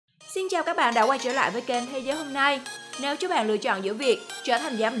Xin chào các bạn đã quay trở lại với kênh Thế giới hôm nay. Nếu cho bạn lựa chọn giữa việc trở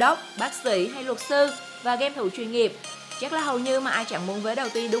thành giám đốc, bác sĩ hay luật sư và game thủ chuyên nghiệp, chắc là hầu như mà ai chẳng muốn với đầu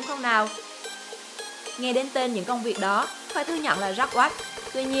tiên đúng không nào? Nghe đến tên những công việc đó, phải thừa nhận là rất oách.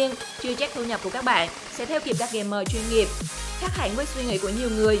 Tuy nhiên, chưa chắc thu nhập của các bạn sẽ theo kịp các gamer chuyên nghiệp. Khác hẳn với suy nghĩ của nhiều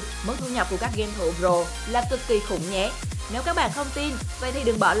người, mức thu nhập của các game thủ pro là cực kỳ khủng nhé. Nếu các bạn không tin, vậy thì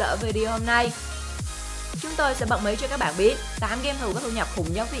đừng bỏ lỡ video hôm nay. Chúng tôi sẽ bật mí cho các bạn biết 8 game thủ có thu nhập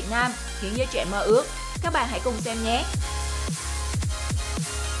khủng nhất Việt Nam, khiến giới trẻ mơ ước. Các bạn hãy cùng xem nhé.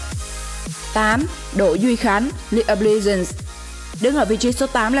 8. Đỗ Duy Khánh, League of Legends. Đứng ở vị trí số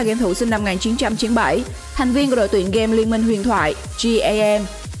 8 là game thủ sinh năm 1997, thành viên của đội tuyển game Liên minh huyền thoại GAM.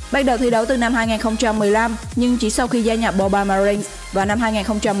 Bắt đầu thi đấu từ năm 2015, nhưng chỉ sau khi gia nhập Boba Marines vào năm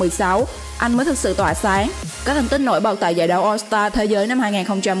 2016, anh mới thực sự tỏa sáng. Có thành tích nổi bật tại giải đấu All-Star Thế giới năm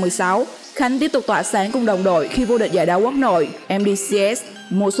 2016, Khánh tiếp tục tỏa sáng cùng đồng đội khi vô địch giải đấu quốc nội MDCS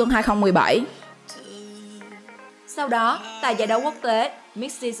mùa xuân 2017. Sau đó, tại giải đấu quốc tế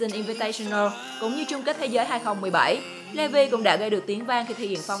Mid-Season Invitational cũng như chung kết thế giới 2017, Levi cũng đã gây được tiếng vang khi thể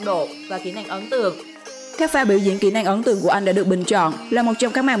hiện phong độ và kỹ năng ấn tượng. Các pha biểu diễn kỹ năng ấn tượng của anh đã được bình chọn là một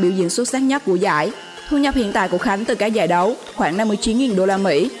trong các màn biểu diễn xuất sắc nhất của giải. Thu nhập hiện tại của Khánh từ các giải đấu khoảng 59.000 đô la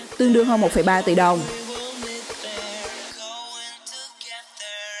Mỹ, tương đương hơn 1,3 tỷ đồng.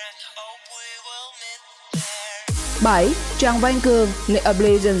 7. Trần Văn Cường, League of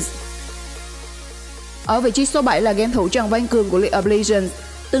Legends. Ở vị trí số 7 là game thủ Trần Văn Cường của League of Legends,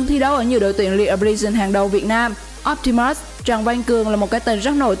 từng thi đấu ở nhiều đội tuyển League of Legends hàng đầu Việt Nam. Optimus, Trần Văn Cường là một cái tên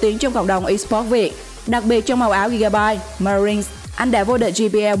rất nổi tiếng trong cộng đồng eSports Việt, đặc biệt trong màu áo Gigabyte Marines. Anh đã vô địch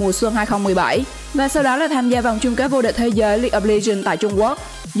GPL mùa xuân 2017 và sau đó là tham gia vòng chung kết vô địch thế giới League of Legends tại Trung Quốc.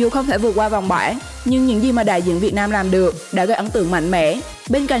 Dù không thể vượt qua vòng bảng, nhưng những gì mà đại diện Việt Nam làm được đã gây ấn tượng mạnh mẽ.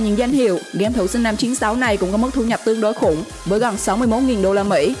 Bên cạnh những danh hiệu, game thủ sinh năm 96 này cũng có mức thu nhập tương đối khủng với gần 61.000 đô la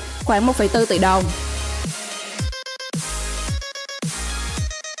Mỹ, khoảng 1,4 tỷ đồng.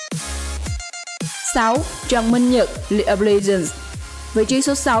 6. Trần Minh Nhật, League of Legends. Vị trí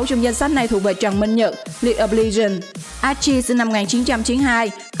số 6 trong danh sách này thuộc về Trần Minh Nhật, League of Legends. Archie sinh năm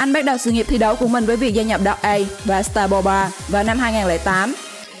 1992, anh bắt đầu sự nghiệp thi đấu của mình với việc gia nhập Dark A và Star Boba vào năm 2008.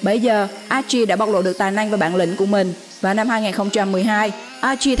 Bây giờ, Archie đã bộc lộ được tài năng và bản lĩnh của mình. Vào năm 2012,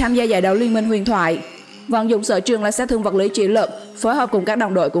 Archie tham gia giải đấu Liên minh huyền thoại. Vận dụng sở trường là sát thương vật lý chỉ lực, phối hợp cùng các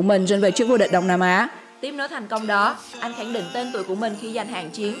đồng đội của mình giành về chức vô địch Đông Nam Á. Tiếp nối thành công đó, anh khẳng định tên tuổi của mình khi giành hạng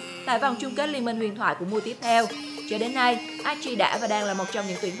chiến tại vòng chung kết Liên minh huyền thoại của mùa tiếp theo. Cho đến nay, Archie đã và đang là một trong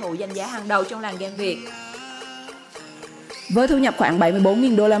những tuyển thủ danh giá hàng đầu trong làng game Việt. Với thu nhập khoảng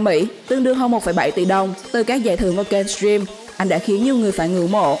 74.000 đô la Mỹ, tương đương hơn 1,7 tỷ đồng từ các giải thưởng và kênh stream, anh đã khiến nhiều người phải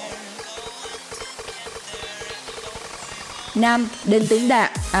ngưỡng mộ. 5. Đinh Tiến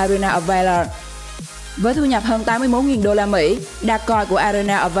Đạt, Arena of Valor. Với thu nhập hơn 81.000 đô la Mỹ, Đạt Còi của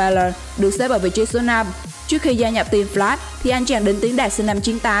Arena of Valor được xếp ở vị trí số 5. Trước khi gia nhập team Flash, thì anh chàng Đinh Tiến Đạt sinh năm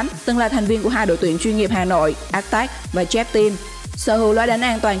 98 từng là thành viên của hai đội tuyển chuyên nghiệp Hà Nội, Attack và Chép Team. Sở hữu lối đánh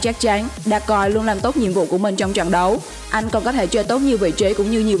an toàn chắc chắn, Đạt Còi luôn làm tốt nhiệm vụ của mình trong trận đấu. Anh còn có thể chơi tốt nhiều vị trí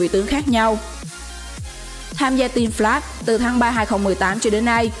cũng như nhiều vị tướng khác nhau. Tham gia team Flash từ tháng 3 2018 cho đến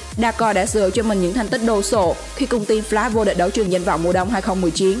nay, Đạt Còi đã sở hữu cho mình những thành tích đồ sộ khi cùng team Flash vô địch đấu trường danh vọng mùa đông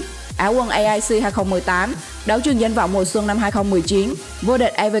 2019, Á quân AIC 2018, đấu trường danh vọng mùa xuân năm 2019, vô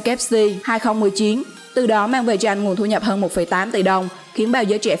địch AVKC 2019. Từ đó mang về cho anh nguồn thu nhập hơn 1,8 tỷ đồng, khiến bao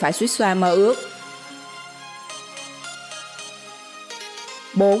giới trẻ phải suýt xoa mơ ước.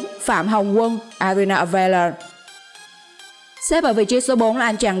 4. Phạm Hồng Quân, Arena of Valor. Xếp ở vị trí số 4 là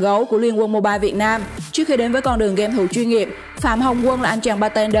anh chàng gấu của Liên quân Mobile Việt Nam. Trước khi đến với con đường game thủ chuyên nghiệp, Phạm Hồng Quân là anh chàng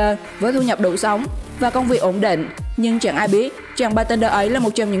bartender với thu nhập đủ sống và công việc ổn định. Nhưng chẳng ai biết, chàng bartender ấy là một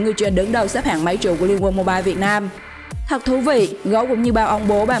trong những người chơi đứng đầu xếp hạng máy trụ của Liên quân Mobile Việt Nam. Thật thú vị, gấu cũng như bao ông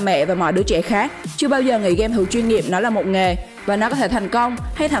bố, bà mẹ và mọi đứa trẻ khác, chưa bao giờ nghĩ game thủ chuyên nghiệp nó là một nghề và nó có thể thành công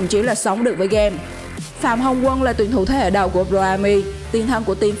hay thậm chí là sống được với game. Phạm Hồng Quân là tuyển thủ thế hệ đầu của Pro Army, tiền thân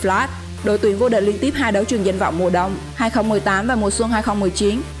của team Flash, đội tuyển vô địch liên tiếp hai đấu trường danh vọng mùa đông 2018 và mùa xuân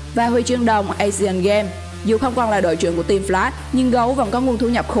 2019 và huy chương đồng Asian Games. Dù không còn là đội trưởng của team Flash, nhưng gấu vẫn có nguồn thu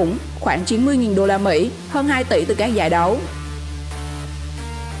nhập khủng, khoảng 90.000 đô la Mỹ, hơn 2 tỷ từ các giải đấu.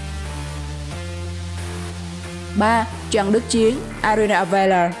 3. Trần Đức Chiến, Arena of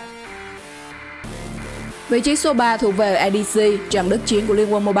Valor. Vị trí số 3 thuộc về ADC Trần Đức Chiến của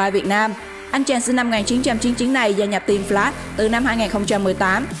Liên quân Mobile Việt Nam. Anh chàng sinh năm 1999 này gia nhập team Flash từ năm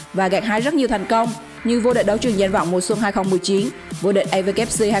 2018 và gặt hái rất nhiều thành công như vô địch đấu trường danh vọng mùa xuân 2019, vô địch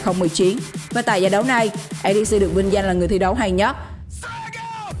AVKC 2019 và tại giải đấu này, ADC được vinh danh là người thi đấu hay nhất.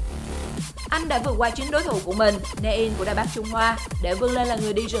 Anh đã vượt qua chính đối thủ của mình, Nghe của Đài Bắc Trung Hoa, để vươn lên là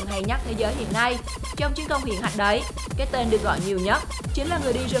người đi rừng hay nhất thế giới hiện nay. Trong chiến công hiển hách đấy, cái tên được gọi nhiều nhất chính là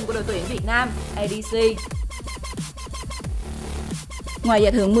người đi rừng của đội tuyển Việt Nam, ADC. Ngoài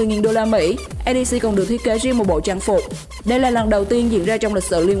giải thưởng 10.000 đô la Mỹ, ADC còn được thiết kế riêng một bộ trang phục. Đây là lần đầu tiên diễn ra trong lịch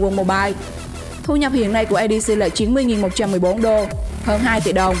sử Liên quân Mobile. Thu nhập hiện nay của ADC là 90.114 đô, hơn 2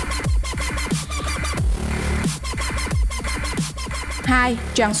 tỷ đồng. 2.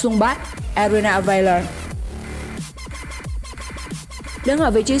 Trang Xuân Bách, Arena Avalar. Đứng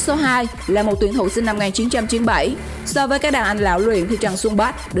ở vị trí số 2 là một tuyển thủ sinh năm 1997. So với các đàn anh lão luyện thì Trần Xuân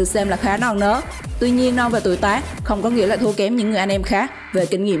Bách được xem là khá non nớt. Tuy nhiên, non về tuổi tác không có nghĩa là thua kém những người anh em khác về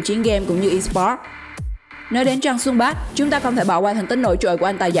kinh nghiệm chiến game cũng như eSport. Nói đến Trần Xuân Bách, chúng ta không thể bỏ qua thành tích nổi trội của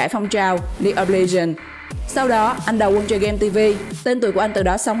anh tại giải phong trào League of Legends. Sau đó, anh đầu quân chơi game TV, tên tuổi của anh từ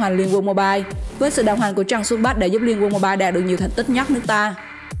đó song hành Liên quân Mobile. Với sự đồng hành của Trần Xuân Bách đã giúp Liên quân Mobile đạt được nhiều thành tích nhất nước ta.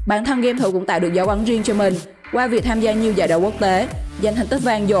 Bản thân game thủ cũng tạo được dấu ấn riêng cho mình qua việc tham gia nhiều giải đấu quốc tế, giành thành tích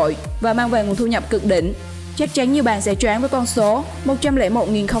vang dội và mang về nguồn thu nhập cực đỉnh. Chắc chắn nhiều bạn sẽ choáng với con số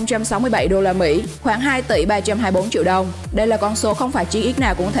 101.067 đô la Mỹ, khoảng 2 tỷ 324 triệu đồng. Đây là con số không phải chí ít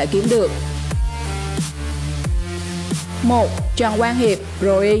nào cũng có thể kiếm được. 1. Trần Quang Hiệp,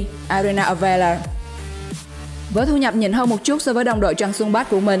 Roy, Arena Avalar. Với thu nhập nhỉnh hơn một chút so với đồng đội Trần Xuân Bách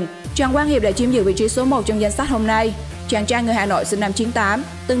của mình, Trần Quang Hiệp đã chiếm giữ vị trí số 1 trong danh sách hôm nay. Chàng trai người Hà Nội sinh năm 98,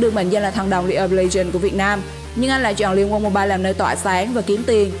 từng được mệnh danh là thần đồng League of Legends của Việt Nam, nhưng anh lại chọn Liên quân Mobile làm nơi tỏa sáng và kiếm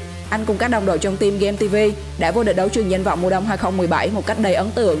tiền. Anh cùng các đồng đội trong team Game TV đã vô địch đấu trường danh vọng mùa đông 2017 một cách đầy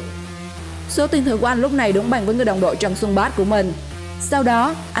ấn tượng. Số tiền thưởng của anh lúc này đúng bằng với người đồng đội Trần Xuân Bách của mình. Sau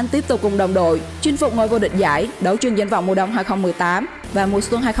đó, anh tiếp tục cùng đồng đội chinh phục ngôi vô địch giải đấu trường danh vọng mùa đông 2018 và mùa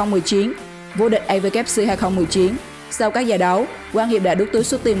xuân 2019, vô địch AWC 2019. Sau các giải đấu, Quang Hiệp đã đút túi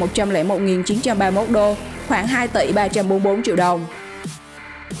số tiền 101.931 đô, khoảng 2 tỷ 344 triệu đồng.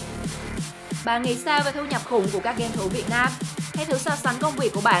 Bạn nghĩ sao về thu nhập khủng của các game thủ Việt Nam? Hãy thử so sánh công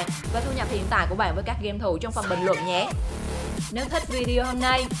việc của bạn và thu nhập hiện tại của bạn với các game thủ trong phần bình luận nhé. Nếu thích video hôm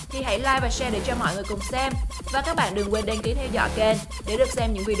nay thì hãy like và share để cho mọi người cùng xem. Và các bạn đừng quên đăng ký theo dõi kênh để được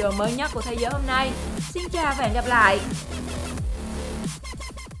xem những video mới nhất của thế giới hôm nay. Xin chào và hẹn gặp lại!